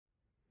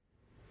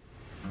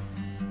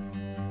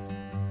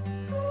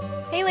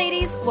Hey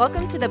ladies,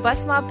 welcome to the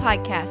Bustmob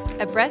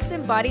podcast, a breast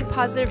and body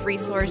positive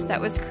resource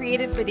that was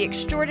created for the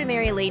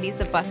extraordinary ladies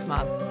of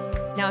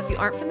Bustmob. Now, if you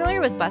aren't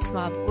familiar with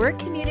Bustmob, we're a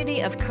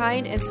community of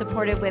kind and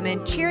supportive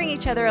women cheering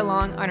each other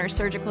along on our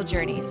surgical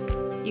journeys.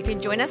 You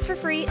can join us for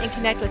free and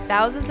connect with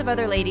thousands of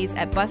other ladies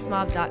at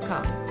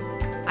bustmob.com.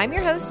 I'm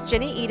your host,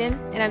 Jenny Eden,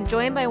 and I'm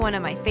joined by one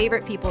of my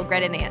favorite people,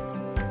 Gretta Nance.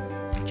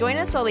 Join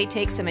us while we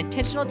take some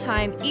intentional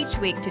time each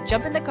week to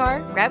jump in the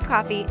car, grab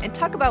coffee, and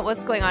talk about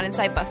what's going on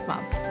inside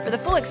Bustmob. For the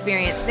full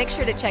experience, make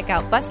sure to check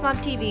out Bustmob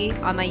TV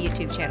on my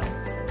YouTube channel.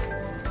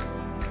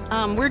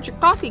 Where'd your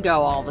coffee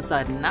go all of a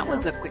sudden? That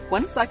was a quick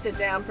one. Sucked it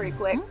down pretty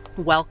quick.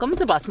 Welcome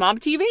to Bustmob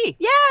TV.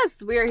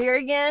 Yes, we're here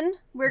again.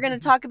 We're going to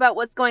talk about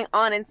what's going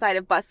on inside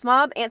of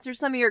Bustmob, answer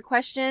some of your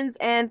questions,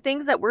 and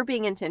things that we're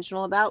being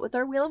intentional about with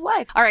our Wheel of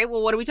Life. All right,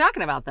 well, what are we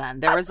talking about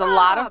then? There was a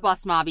lot of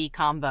Bustmobby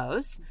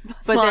combos,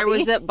 but there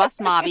was a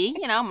Bustmobby,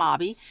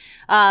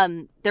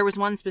 Mobby. There was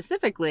one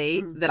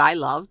specifically that I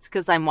loved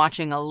because I'm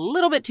watching a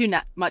little bit too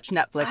much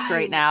Netflix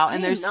right now,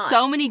 and there's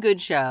so many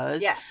good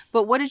shows. Yes.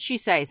 But what did she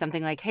say?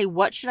 Something like, hey,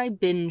 what should I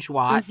binge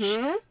watch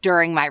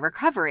during my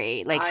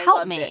recovery? Like,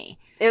 help me.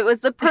 It was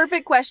the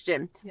perfect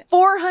question.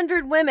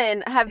 400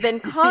 women have been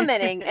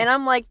commenting, and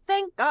I'm like,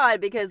 thank God,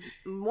 because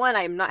one,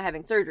 I'm not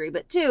having surgery,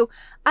 but two,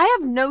 I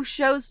have no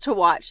shows to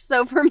watch.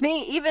 So for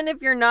me, even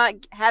if you're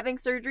not having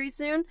surgery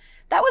soon,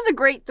 that was a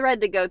great thread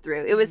to go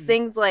through. It was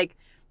things like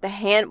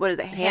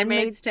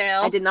Handmaid's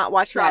Tale. I did not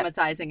watch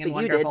Traumatizing that, and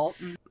wonderful.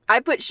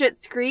 I put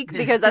Schitt's Creek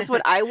because that's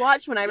what I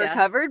watched when I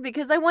recovered,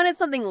 because I wanted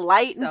something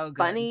light and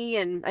funny,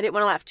 and I didn't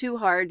want to laugh too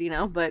hard,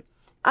 but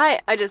I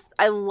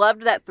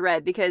loved that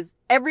thread because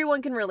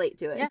everyone can relate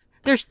to it. Yeah.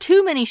 There's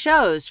too many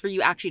shows for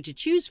you actually to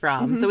choose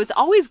from. So it's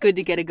always good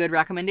to get a good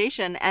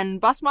recommendation.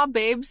 And Bustmob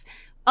babes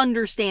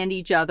understand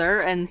each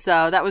other. And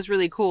so that was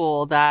really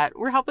cool that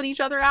we're helping each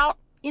other out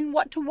in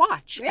what to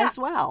watch as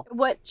well.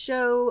 What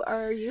show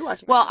are you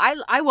watching? Well,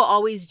 I will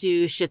always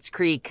do Schitt's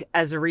Creek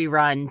as a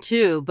rerun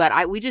too,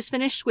 but we just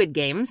finished Squid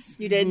Games.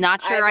 You did?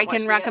 Not sure I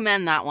can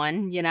recommend that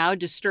one.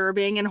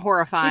 Disturbing and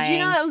horrifying. Did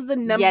you know that was the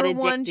number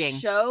one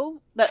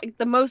show?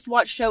 The most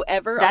watched show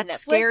ever on Netflix? That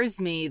scares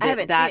me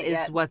that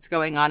is what's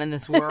going on in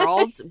this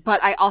world,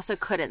 but I also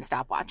couldn't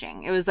stop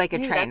watching. It was like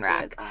a train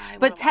wreck.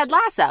 But Ted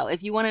Lasso,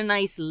 if you want a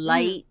nice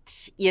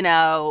light,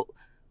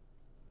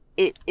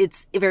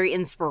 it's very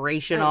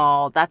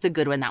inspirational. That's a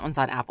good one. That one's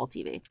on Apple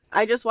TV.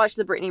 I just watched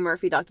the Brittany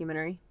Murphy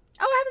documentary.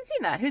 Oh, I haven't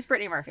seen that. Who's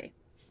Brittany Murphy?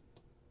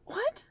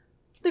 What?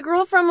 The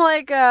girl from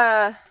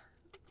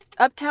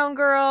Uptown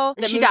Girl.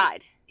 She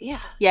died. Yeah.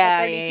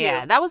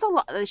 That was a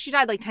lot. She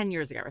died like 10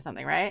 years ago or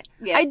something, right?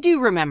 Yes. I do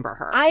remember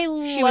her.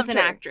 She was an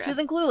actress. She was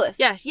in Clueless.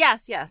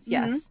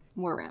 Yes.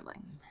 We're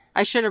rambling.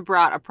 I should have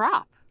brought a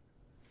prop.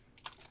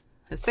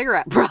 A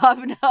cigarette prop.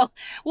 No.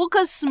 Well,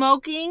 because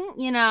smoking,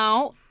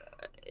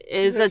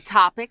 is a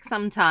topic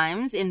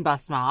sometimes in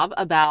Bustmob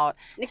about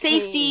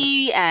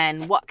safety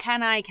and what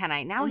can I.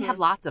 Now we have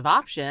lots of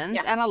options,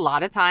 and a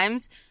lot of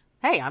times,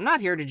 hey, I'm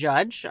not here to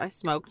judge. I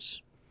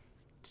smoked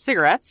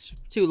cigarettes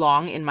too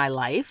long in my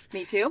life.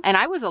 Me too. And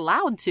I was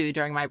allowed to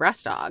during my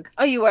breast dog.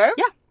 Oh, you were?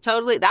 Yeah,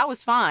 totally. That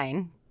was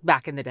fine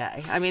back in the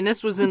day. I mean,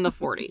 this was in the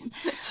 40s.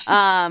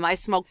 I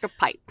smoked a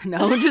pipe.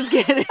 No, just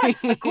kidding.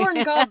 A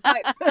corn-cob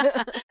pipe.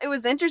 It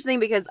was interesting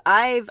because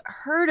I've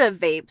heard of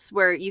vapes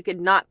where you could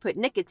not put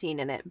nicotine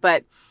in it,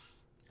 but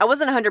I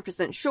wasn't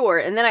 100% sure.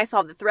 And then I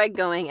saw the thread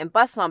going and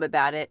Bustmob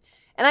about it.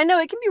 And I know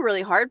it can be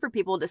really hard for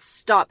people to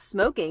stop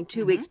smoking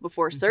 2 weeks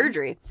before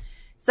surgery.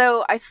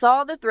 So I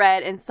saw the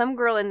thread, and some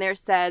girl in there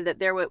said that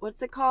there was,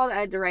 what's it called?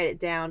 I had to write it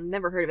down.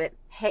 Never heard of it.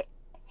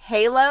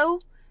 Halo?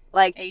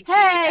 Like,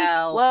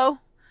 H-E-L-L-O.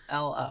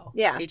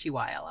 Yeah.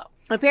 H-E-Y-L-O.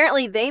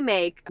 Apparently they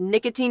make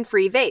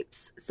nicotine-free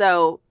vapes.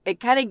 So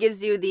it kind of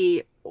gives you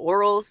the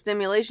oral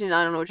stimulation.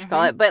 I don't know what you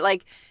call it. But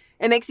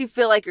it makes you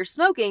feel like you're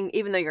smoking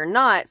even though you're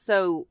not.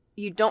 So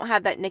you don't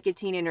have that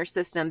nicotine in your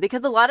system,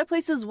 because a lot of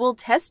places will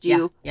test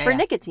you for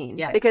nicotine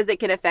because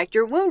it can affect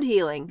your wound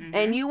healing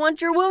and you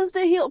want your wounds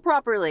to heal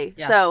properly.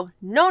 So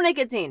no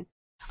nicotine.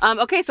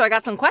 Okay, so I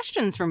got some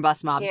questions from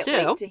Bustmob too.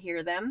 Can't wait to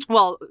hear them.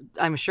 Well,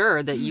 I'm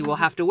sure that you will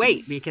have to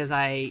wait because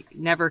I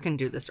never can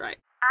do this right.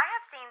 I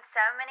have seen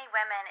so many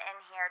women in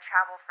here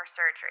travel for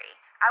surgery.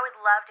 I would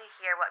love to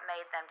hear what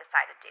made them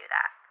decide to do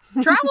that.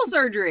 Travel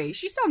surgery.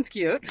 She sounds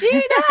cute. She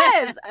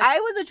does. I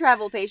was a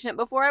travel patient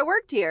before I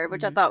worked here,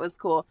 which I thought was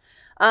cool.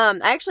 I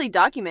actually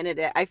documented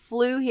it. I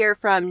flew here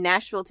from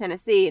Nashville,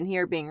 Tennessee, and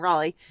here being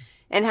Raleigh,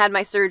 and had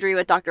my surgery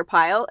with Dr.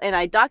 Pyle, and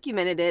I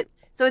documented it.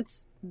 So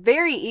it's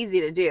very easy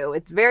to do.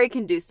 It's very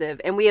conducive,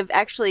 and we have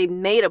actually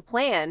made a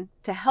plan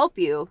to help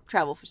you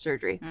travel for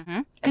surgery.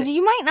 Because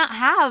you might not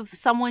have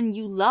someone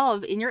you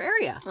love in your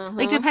area.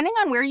 Like, depending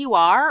on where you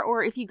are,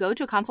 or if you go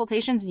to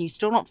consultations and you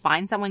still don't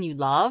find someone you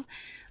love,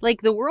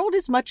 like, the world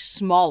is much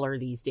smaller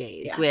these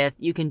days with,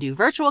 you can do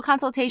virtual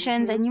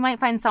consultations and you might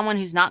find someone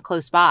who's not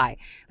close by.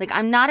 Like,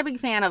 I'm not a big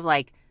fan of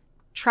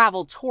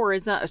travel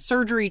tourism,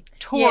 surgery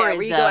tourism. Yeah,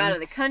 where you go out of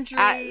the country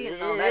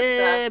and all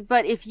that stuff.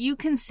 But if you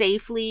can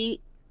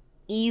safely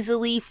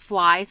easily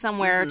fly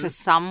somewhere to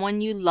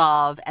someone you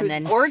love and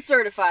then board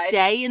certified,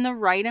 stay in the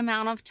right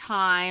amount of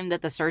time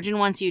that the surgeon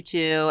wants you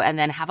to, and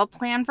then have a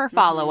plan for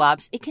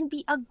follow-ups, it can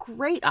be a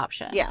great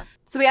option. Yeah.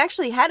 So we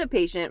actually had a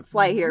patient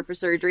fly here for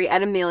surgery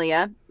at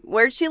Amelia.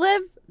 Where'd she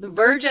live? The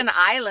Virgin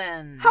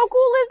Islands. How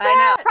cool is that?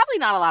 I know. Probably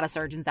not a lot of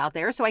surgeons out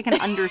there, so I can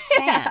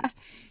understand. Yeah.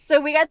 So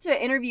we got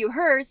to interview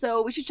her,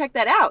 so we should check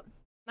that out.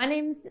 My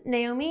name's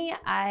Naomi.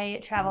 I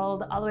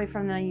traveled all the way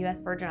from the U.S.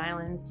 Virgin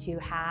Islands to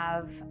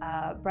have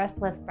breast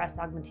lift, breast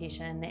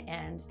augmentation,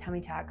 and tummy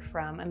tuck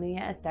from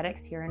Amelia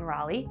Aesthetics here in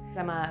Raleigh.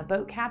 I'm a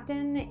boat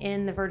captain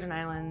in the Virgin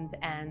Islands,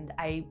 and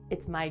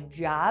it's my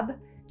job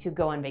to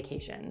go on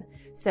vacation.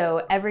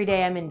 So every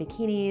day I'm in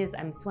bikinis,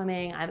 I'm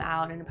swimming, I'm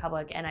out in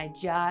public, and I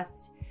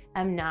just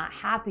am not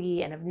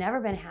happy and have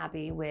never been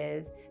happy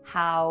with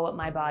how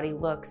my body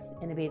looks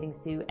in a bathing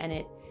suit, and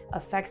it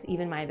affects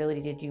even my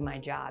ability to do my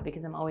job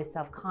because I'm always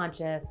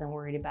self-conscious and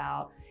worried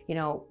about,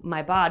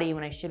 my body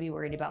when I should be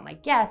worried about my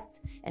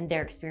guests and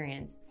their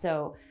experience.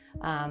 So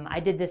I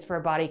did this for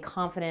body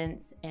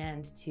confidence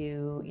and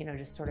to,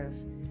 just sort of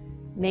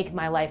make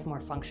my life more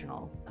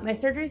functional. My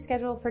surgery is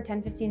scheduled for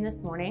 10:15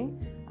 this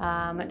morning.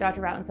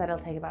 Dr. Routon said it'll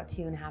take about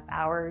 2.5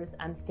 hours.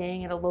 I'm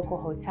staying at a local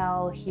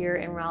hotel here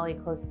in Raleigh,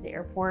 close to the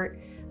airport.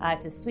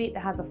 It's a suite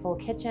that has a full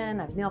kitchen.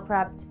 I've meal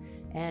prepped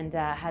and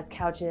has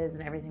couches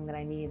and everything that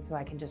I need so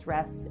I can just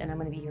rest, and I'm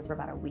gonna be here for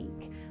about a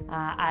week.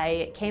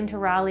 I came to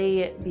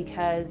Raleigh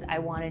because I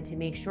wanted to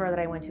make sure that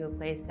I went to a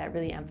place that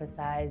really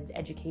emphasized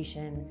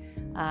education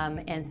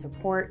and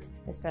support,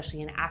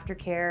 especially in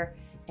aftercare,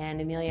 and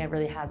Amelia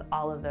really has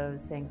all of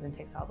those things and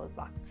ticks all those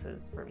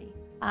boxes for me.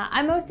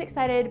 I'm most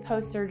excited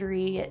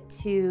post-surgery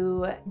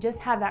to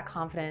just have that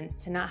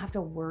confidence, to not have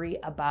to worry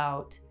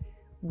about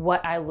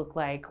what I look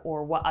like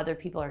or what other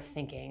people are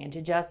thinking, and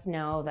to just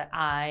know that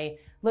I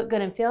look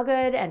good and feel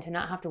good, and to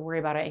not have to worry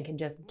about it and can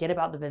just get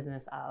about the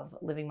business of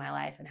living my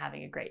life and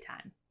having a great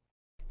time.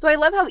 So I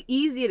love how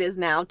easy it is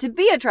now to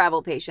be a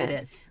travel patient.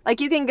 It is. Like,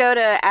 you can go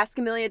to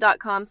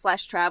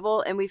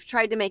askamelia.com/travel, and we've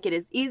tried to make it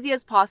as easy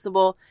as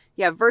possible.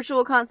 You have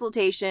virtual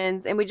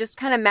consultations, and we just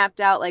kind of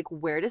mapped out like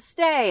where to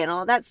stay and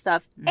all that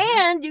stuff.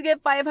 And you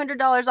get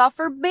 $500 off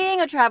for being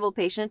a travel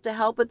patient to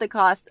help with the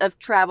cost of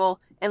travel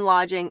and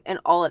lodging and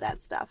all of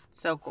that stuff.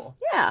 So cool.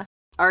 Yeah.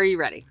 Are you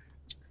ready?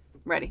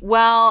 Ready.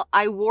 Well,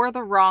 I wore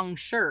the wrong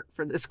shirt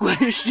for this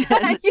question.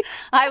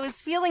 I was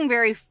feeling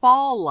very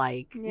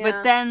fall-like,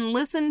 but then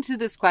listen to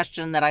this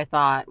question that I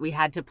thought we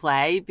had to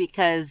play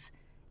because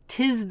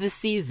 'tis the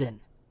season.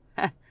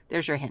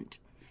 There's your hint.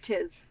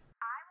 'Tis.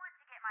 I want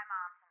to get my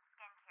mom some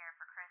skincare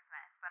for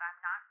Christmas, but I'm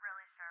not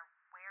really sure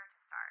where to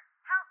start.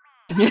 Help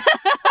me!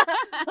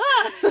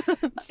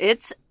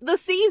 It's the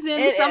season.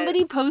 It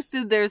Somebody is.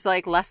 posted there's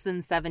like less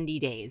than 70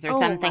 days or Oh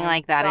something my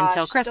like that gosh,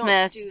 until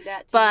Christmas. don't do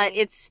that to But me.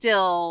 it's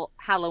still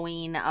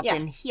Halloween up Yeah.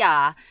 in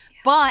here.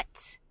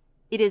 But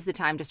it is the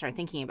time to start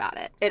thinking about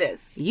it. It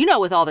is.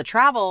 With all the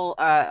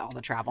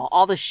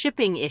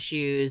shipping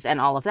issues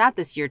and all of that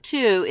this year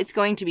too, it's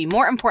going to be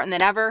more important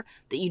than ever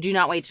that you do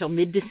not wait till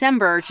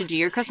mid-December to do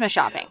your Christmas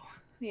shopping.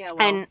 Yeah.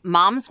 And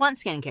moms want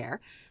skincare.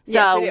 So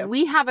Yes, they do.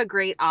 we have a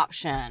great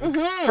option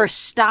for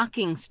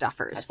stocking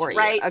stuffers That's for you.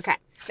 right. Okay.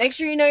 Make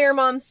sure you know your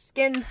mom's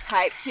skin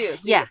type too,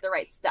 so you get the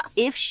right stuff.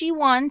 If she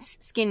wants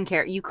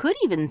skincare, you could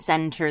even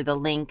send her the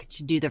link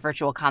to do the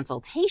virtual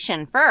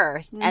consultation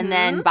first and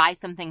then buy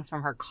some things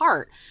from her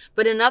cart.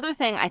 But another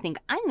thing I think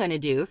I'm going to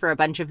do for a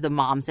bunch of the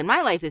moms in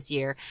my life this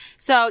year.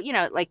 So,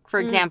 like for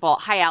example,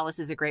 Hyalus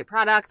is a great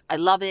product. I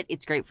love it.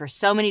 It's great for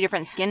so many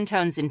different skin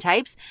tones and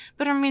types.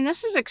 But I mean,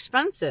 this is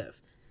expensive.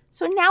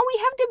 So now we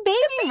have the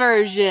baby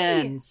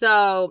version.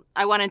 So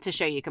I wanted to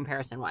show you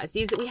comparison-wise.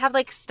 We have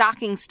like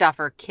stocking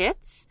stuffer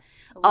kits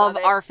of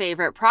our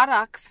favorite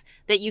products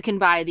that you can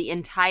buy the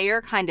entire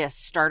kind of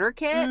starter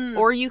kit,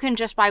 or you can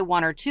just buy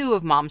one or two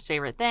of mom's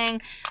favorite thing.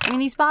 I mean,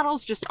 these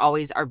bottles just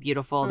always are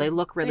beautiful. They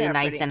look really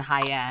nice and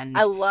high-end.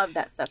 I love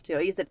that stuff too. I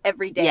use it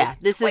every day. Yeah,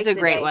 this is a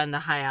great day. one, the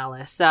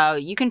Hyalus. So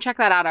you can check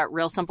that out at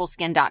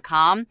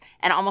realsimpleskin.com.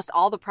 And almost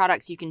all the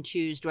products you can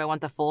choose. Do I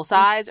want the full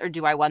size or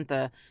do I want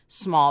the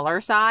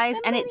smaller size?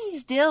 And it's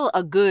still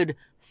a good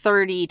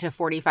 30 to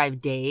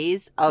 45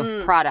 days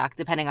of product,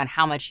 depending on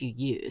how much you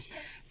use.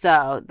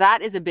 So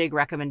that is a big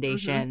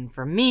recommendation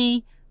for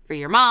me, for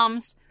your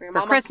moms, for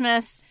mama.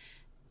 Christmas.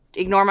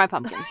 Ignore my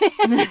pumpkins.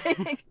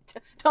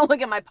 Don't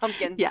look at my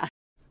pumpkins. Yeah.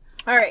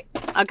 All right.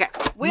 Okay.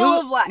 Wheel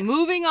of Life.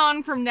 Moving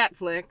on from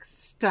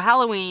Netflix to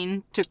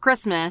Halloween to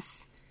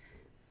Christmas,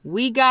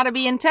 we got to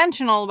be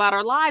intentional about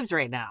our lives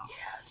right now.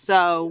 Yes.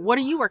 So what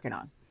are you working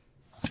on?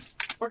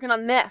 Working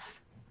on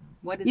this.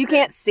 What is You it?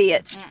 can't see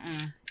it.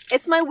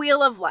 It's my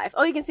Wheel of Life.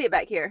 Oh, you can see it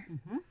back here.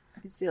 You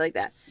can see it like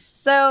that.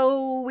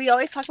 So we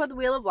always talk about the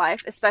Wheel of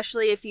Life,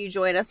 especially if you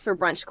join us for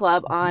Brunch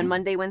Club on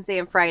Monday, Wednesday,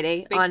 and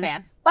Friday on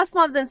fan.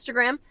 Bustmob's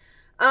Instagram.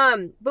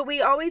 But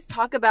we always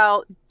talk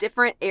about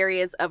different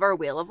areas of our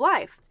Wheel of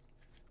Life.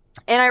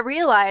 And I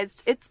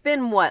realized it's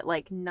been,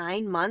 like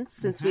 9 months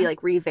since we,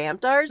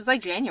 revamped ours. It's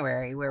like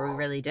January where we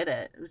really did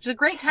it. Which is a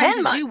great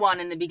time to do one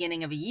in the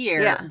beginning of a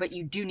year, but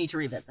you do need to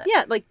revisit.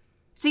 Yeah,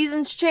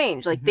 seasons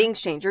change, like things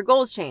change, your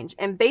goals change.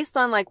 And based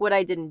on like what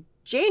I did in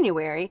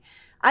January,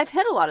 I've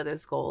hit a lot of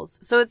those goals.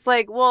 So it's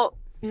like, well,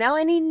 now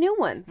I need new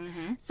ones.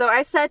 So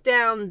I sat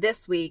down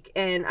this week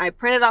and I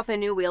printed off a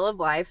new Wheel of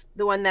Life,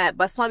 the one that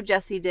Bustmob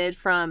Jessie did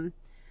from,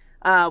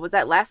 was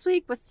that last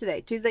week? What's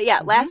today? Tuesday?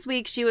 Yeah, last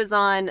week she was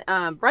on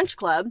Brunch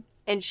Club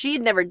and she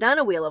had never done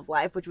a Wheel of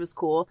Life, which was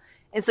cool.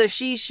 And so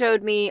she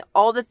showed me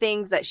all the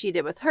things that she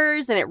did with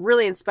hers and it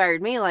really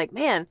inspired me like,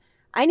 man,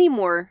 I need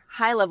more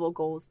high-level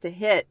goals to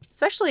hit,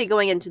 especially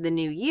going into the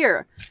new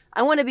year.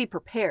 I want to be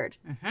prepared.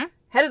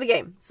 Head of the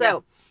game.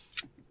 So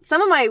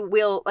some of my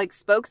wheel, like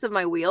spokes of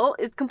my wheel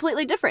is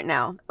completely different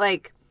now.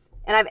 Like,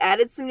 and I've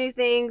added some new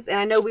things. And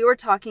I know we were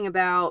talking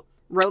about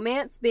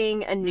romance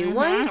being a new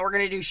one. We're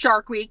going to do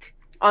Shark Week.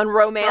 On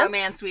romance.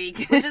 Romance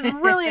Week. Which is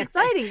really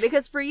exciting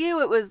because for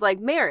you, it was like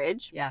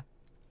marriage. Yeah.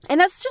 And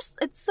that's just,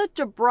 it's such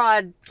a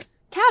broad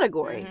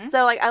category.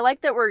 So like, I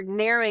like that we're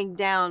narrowing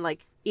down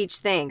like each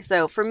thing.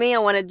 So for me, I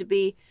wanted to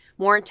be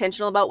more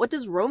intentional about what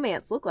does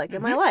romance look like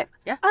in my life.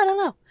 Yeah. I don't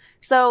know.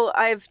 So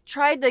I've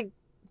tried to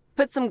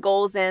put some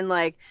goals in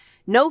like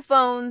no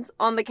phones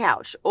on the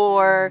couch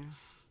or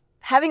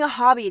having a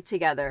hobby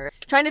together,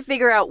 trying to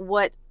figure out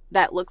what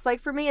that looks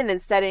like for me and then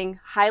setting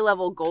high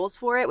level goals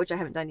for it, which I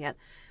haven't done yet.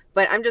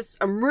 But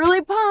I'm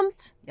really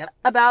pumped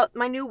about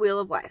my new Wheel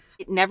of Life.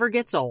 It never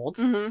gets old.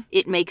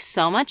 It makes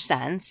so much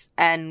sense.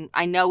 And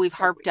I know we've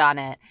harped on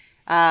it.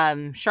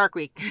 Shark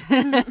Week.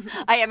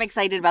 I am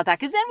excited about that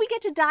because then we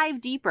get to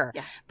dive deeper.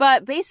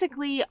 But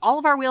basically, all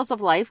of our wheels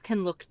of life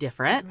can look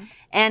different.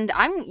 And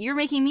you're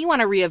making me want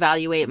to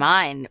reevaluate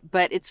mine.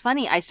 But it's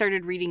funny, I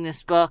started reading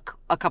this book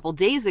a couple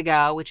days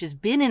ago, which has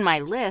been in my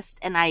list,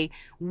 and I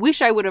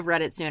wish I would have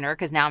read it sooner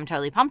because now I'm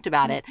totally pumped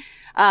about it.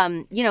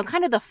 You know,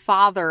 kind of the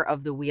father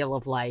of the Wheel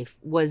of Life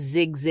was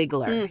Zig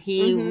Ziglar.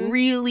 He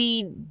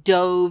really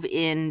dove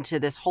into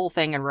this whole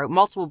thing and wrote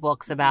multiple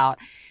books about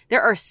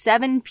there are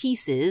 7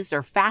 pieces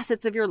or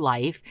facets of your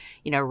life,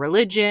 you know,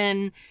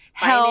 religion,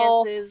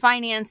 health,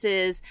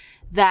 finances,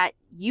 that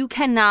you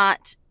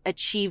cannot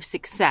achieve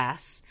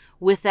success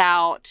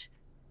without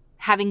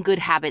having good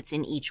habits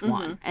in each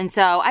one. And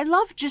so I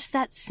love just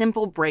that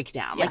simple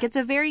breakdown. Like it's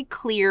a very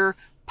clear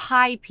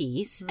pie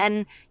piece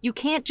and you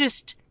can't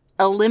just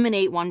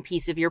eliminate one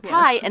piece of your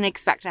pie and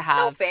expect to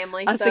have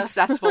a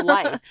successful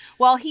life.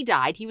 Well, he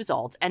died. He was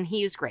old and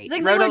he was great.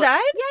 Zig Ziglar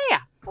died? Yeah.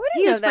 Oh, I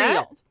didn't know was pretty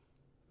that. old.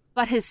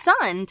 But his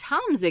son,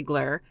 Tom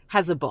Ziglar,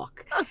 has a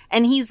book.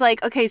 And he's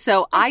like, okay,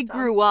 so I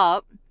grew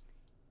up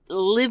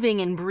living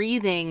and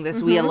breathing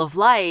this Wheel of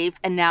Life.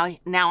 And now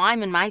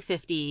I'm in my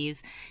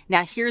 50s.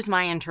 Now here's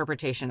my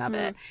interpretation of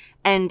it.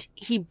 And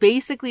he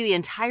basically, the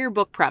entire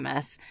book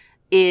premise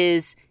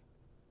is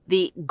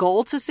the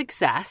goal to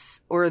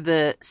success or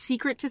the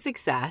secret to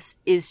success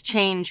is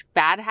change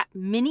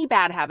many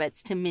bad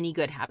habits to many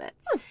good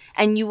habits.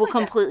 And you will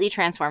completely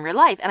transform your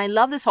life. And I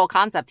love this whole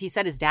concept. He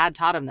said his dad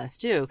taught him this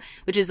too,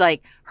 which is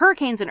like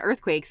hurricanes and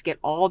earthquakes get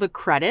all the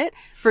credit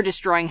for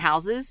destroying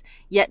houses,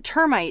 yet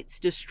termites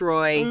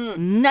destroy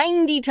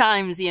 90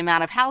 times the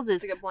amount of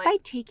houses by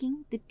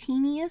taking the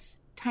teeniest,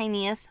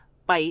 tiniest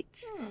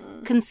bites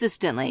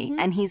consistently.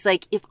 And he's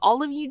like, if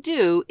all of you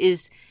do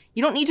is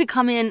you don't need to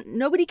come in.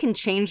 Nobody can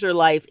change their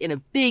life in a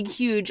big,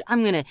 huge,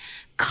 I'm going to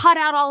cut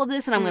out all of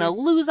this and I'm going to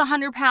lose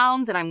 100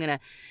 pounds and I'm going to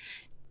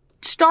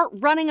start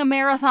running a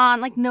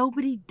marathon. Like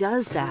nobody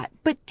does that.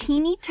 But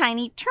teeny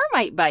tiny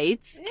termite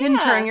bites can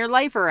turn your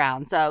life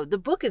around. So the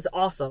book is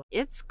awesome.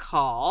 It's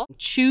called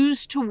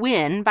Choose to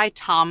Win by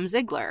Tom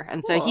Ziglar.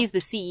 And so he's the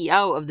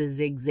CEO of the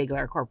Zig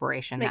Ziglar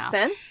Corporation now. Makes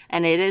sense.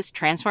 And it is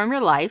transform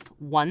your life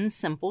one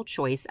simple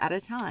choice at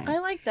a time. I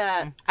like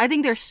that. I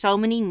think there's so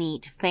many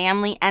neat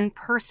family and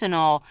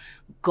personal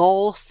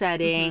goal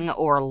setting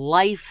or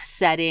life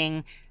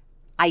setting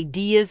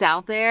ideas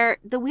out there.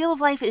 The Wheel of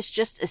Life is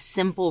just a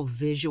simple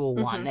visual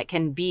one that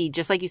can be,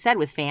 just like you said,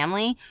 with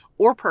family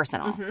or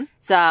personal.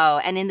 So,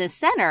 and in the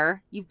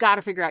center, you've got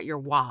to figure out your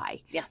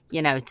why,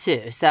 you know,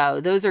 too.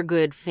 So those are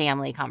good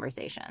family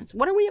conversations.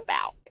 What are we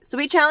about? So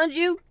we challenge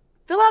you,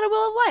 fill out a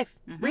Wheel of Life.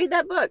 Read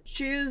that book.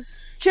 Choose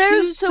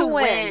to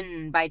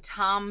win by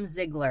Tom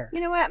Ziglar. You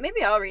know what?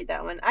 Maybe I'll read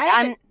that one.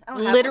 I'm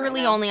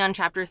literally only on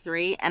chapter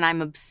 3 and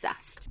I'm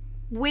obsessed.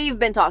 We've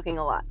been talking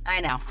a lot.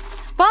 I know.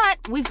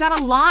 But we've got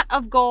a lot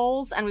of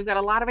goals and we've got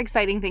a lot of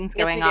exciting things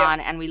going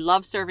on. And we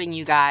love serving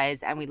you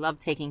guys and we love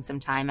taking some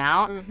time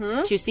out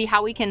to see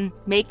how we can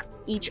make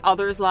each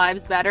other's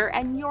lives better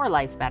and your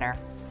life better.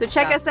 So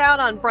check us out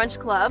on Brunch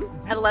Club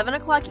at 11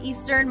 o'clock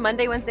Eastern,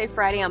 Monday, Wednesday,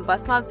 Friday on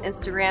Bustmob's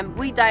Instagram.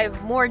 We dive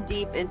more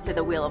deep into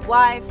the Wheel of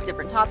Life,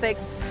 different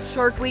topics.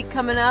 Shark Week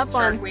coming up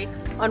on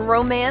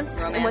romance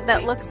and what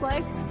that looks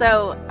like.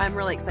 So I'm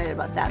really excited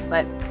about that.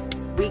 But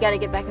we got to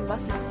get back in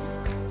Bustmob.